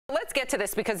Let's get to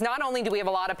this, because not only do we have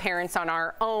a lot of parents on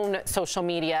our own social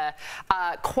media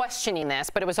questioning this,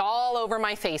 but it was all over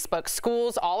my Facebook.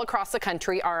 Schools all across the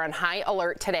country are on high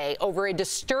alert today over a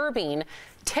disturbing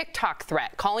TikTok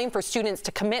threat calling for students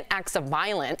to commit acts of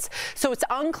violence. So it's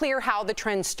unclear how the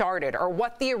trend started or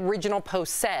what the original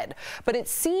post said, but it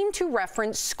seemed to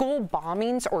reference school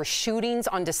bombings or shootings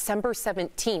on December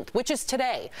 17th, which is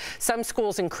today. Some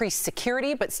schools increased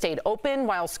security but stayed open,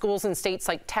 while schools in states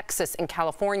like Texas and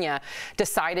California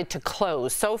decided to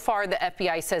close. So far, the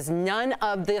FBI says none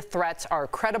of the threats are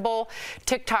credible.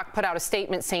 TikTok put out a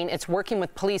statement saying it's working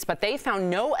with police, but they found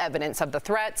no evidence of the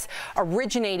threats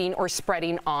originating or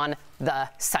spreading on the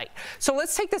site. So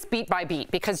let's take this beat by beat,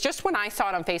 because just when I saw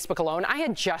it on Facebook alone, I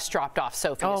had just dropped off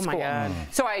Sophie to school. Oh my God.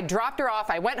 So I dropped her off.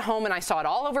 I went home and I saw it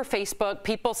all over Facebook,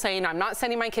 people saying I'm not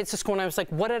sending my kids to school, and I was like,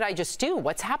 what did I just do?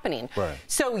 What's happening? Right.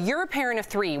 So you're a parent of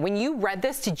 3. When you read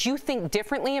this, did you think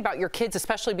differently about your kids,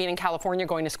 especially being in California,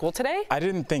 going to school today? I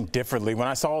didn't think differently. When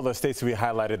I saw all the states we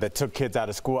highlighted that took kids out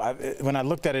of school, when I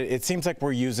looked at it, it seems like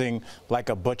we're using like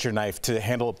a butcher knife to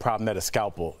handle a problem that a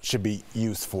scalpel should be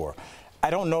used for. I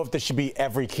don't know if this should be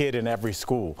every kid in every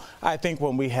school. I think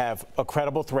when we have a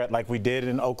credible threat like we did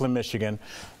in Oakland, Michigan,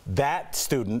 that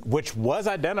student, which was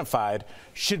identified,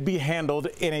 should be handled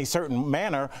in a certain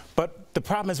manner. But the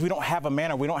problem is we don't have a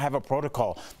manner. We don't have a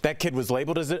protocol. That kid was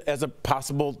labeled as a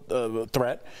possible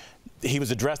threat. He was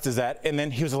addressed as that, and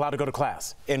then he was allowed to go to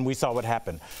class, and we saw what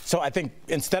happened. So I think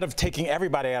instead of taking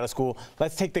everybody out of school,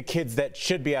 let's take the kids that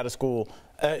should be out of school,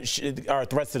 are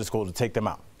threats to the school, to take them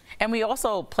out. And we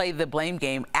also play the blame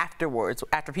game afterwards,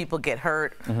 after people get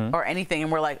hurt or anything,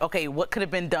 and we're like, okay, what could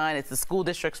have been done? It's the school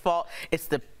district's fault. It's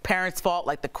the parents' fault,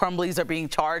 like the Crumbleys are being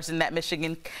charged in that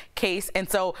Michigan case. And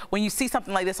so when you see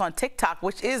something like this on TikTok,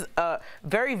 which is a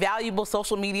very valuable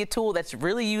social media tool that's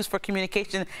really used for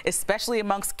communication, especially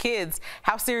amongst kids,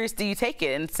 how serious do you take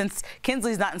it? And since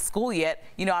Kinsley's not in school yet,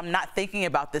 you know, I'm not thinking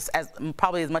about this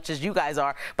probably as much as you guys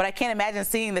are, but I can't imagine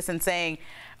seeing this and saying,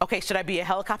 okay, should I be a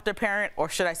helicopter parent or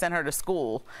should I send her to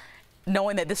school?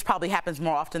 Knowing that this probably happens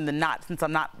more often than not, since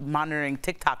I'm not monitoring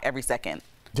TikTok every second.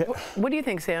 What do you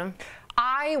think, Sam?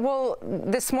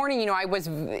 This morning, you know, I was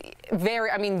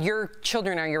I mean, your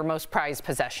children are your most prized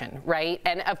possession, right?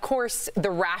 And of course,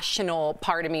 the rational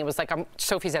part of me was like,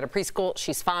 Sophie's at a preschool,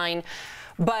 she's fine.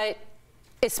 But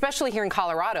especially here in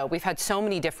Colorado, we've had so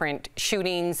many different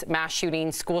shootings, mass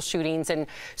shootings, school shootings. And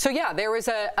so, yeah, there was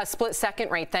a split second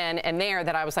right then and there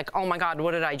that I was like, oh my God,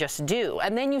 what did I just do?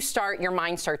 And then your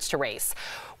mind starts to race.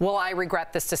 Will I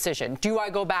regret this decision? Do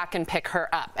I go back and pick her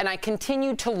up? And I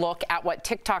continued to look at what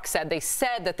TikTok said. They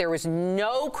said that there was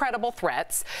no credible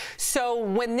threats. So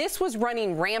when this was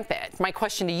running rampant, my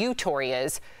question to you, Tori,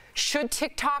 is, should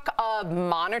TikTok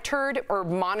monitor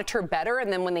better,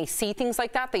 and then when they see things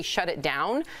like that, they shut it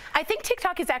down? I think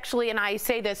TikTok is actually, and I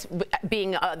say this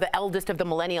being the eldest of the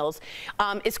millennials,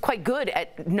 is quite good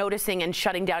at noticing and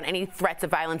shutting down any threats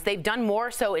of violence. They've done more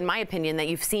so, in my opinion, that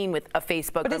you've seen with a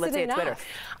Facebook but or let's say a Twitter.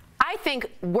 I think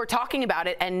we're talking about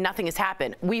it and nothing has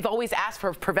happened. We've always asked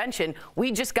for prevention.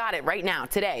 We just got it right now,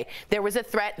 today. There was a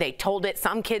threat. They told it.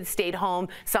 Some kids stayed home.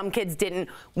 Some kids didn't.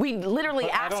 We literally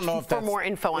asked for more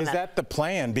info on that. Is that the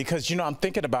plan? Because, you know, I'm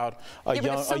thinking about a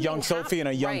young Sophie and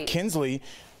a young Kinsley.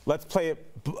 Let's play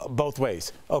it both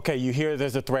ways. Okay, you hear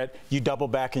there's a threat, you double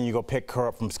back and you go pick her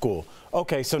up from school.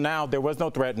 Okay, so now there was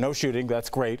no threat, no shooting, that's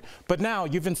great. But now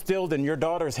you've instilled in your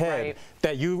daughter's head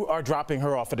that you are dropping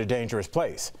her off at a dangerous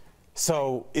place.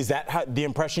 So is that the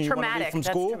impression you want to get from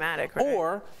school? That's traumatic, right?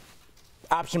 Or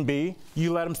option B,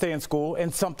 you let them stay in school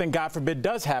and something, God forbid,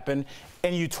 does happen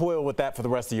and you toil with that for the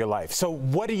rest of your life. So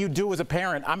what do you do as a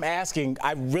parent? I'm asking,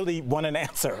 I really want an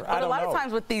answer. But a lot of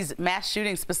times with these mass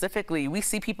shootings specifically, we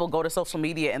see people go to social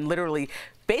media and literally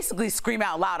basically scream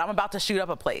out loud, I'm about to shoot up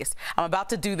a place. I'm about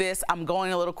to do this. I'm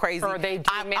going a little crazy. Or they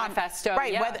do a manifesto.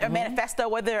 Right, whether a manifesto,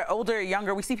 whether they're older or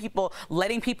younger, we see people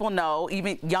letting people know,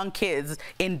 even young kids,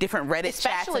 in different Reddit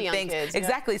chats and things. Kids,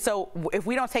 exactly. So if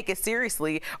we don't take it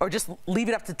seriously or just leave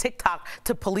it up to TikTok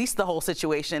to police the whole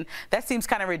situation, that seems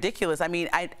kind of ridiculous. I mean,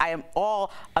 I am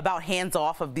all about hands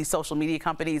off of these social media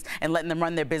companies and letting them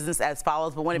run their business as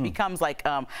follows. But when it becomes like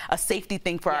a safety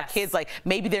thing for our kids, like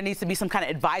maybe there needs to be some kind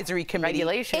of advisory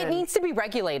committee. It needs to be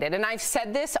regulated. And I've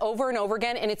said this over and over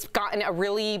again, and it's gotten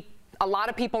a lot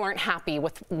of people aren't happy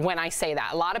with when I say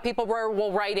that. A lot of people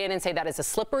will write in and say that is a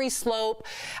slippery slope,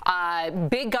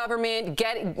 big government,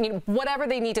 whatever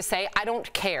they need to say. I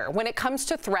don't care. When it comes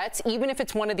to threats, even if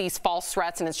it's one of these false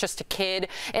threats and it's just a kid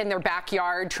in their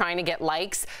backyard trying to get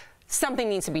likes, something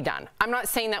needs to be done. I'm not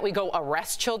saying that we go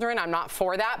arrest children. I'm not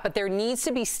for that, but there needs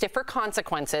to be stiffer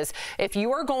consequences. If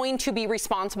you are going to be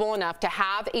responsible enough to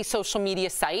have a social media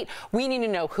site, we need to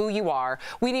know who you are.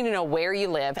 We need to know where you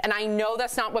live. And I know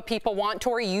that's not what people want,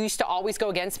 Tori. You used to always go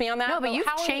against me on that. No, but you've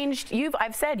changed.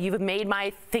 I've said you've made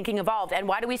my thinking evolved. And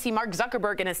why do we see Mark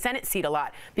Zuckerberg in a Senate seat a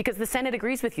lot? Because the Senate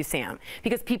agrees with you, Sam.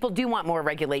 Because people do want more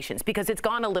regulations. Because it's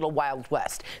gone a little Wild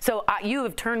West. So you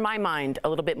have turned my mind a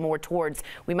little bit more towards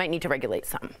we might need to regulate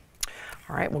some.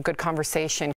 All right, well, good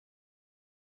conversation.